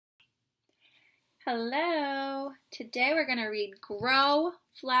Hello! Today we're going to read Grow,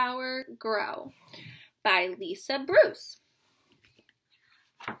 Flower, Grow by Lisa Bruce.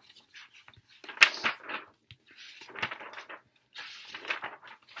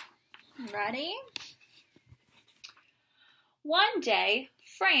 Ready? One day,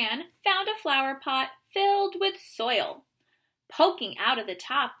 Fran found a flower pot filled with soil. Poking out of the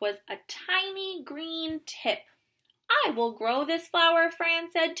top was a tiny green tip. "I will grow this flower,"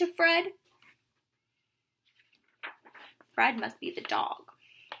 Fran said to Fred. Fred must be the dog.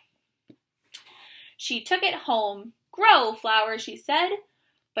 She took it home. "Grow, flower," she said,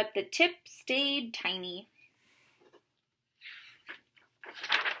 but the tip stayed tiny.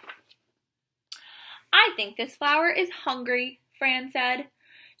 "I think this flower is hungry," Fran said.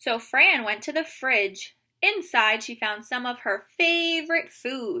 So Fran went to the fridge. Inside, she found some of her favorite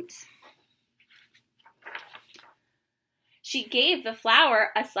foods. She gave the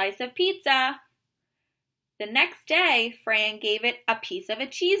flower a slice of pizza. The next day, Fran gave it a piece of a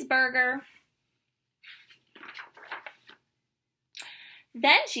cheeseburger.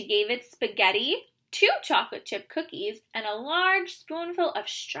 Then she gave it spaghetti, 2 chocolate chip cookies, and a large spoonful of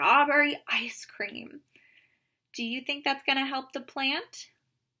strawberry ice cream. Do you think that's going to help the plant?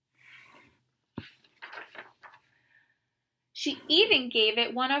 She even gave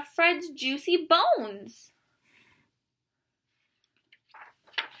it one of Fred's juicy bones.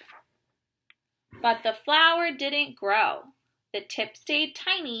 But the flower didn't grow. The tip stayed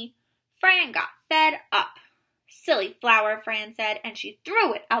tiny. Fran got fed up. "Silly flower," Fran said, and she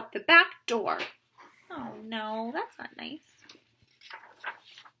threw it out the back door. Oh no, that's not nice.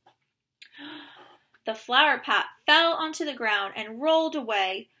 The flower pot fell onto the ground and rolled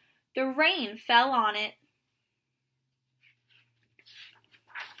away. The rain fell on it.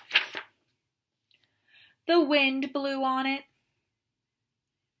 The wind blew on it.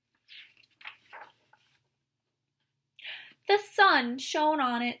 The sun shone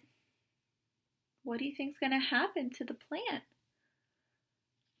on it. What do you think's going to happen to the plant?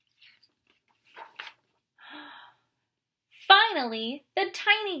 Finally, the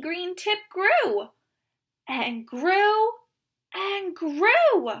tiny green tip grew and grew and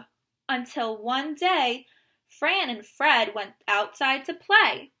grew until one day Fran and Fred went outside to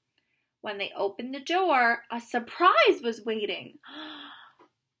play. When they opened the door, a surprise was waiting.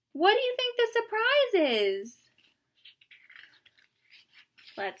 What do you think the surprise is?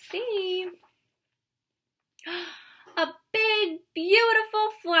 Let's see. A big,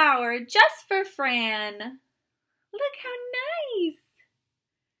 beautiful flower just for Fran. Look how nice.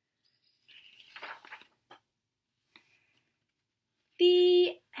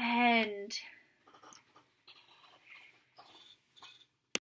 The end.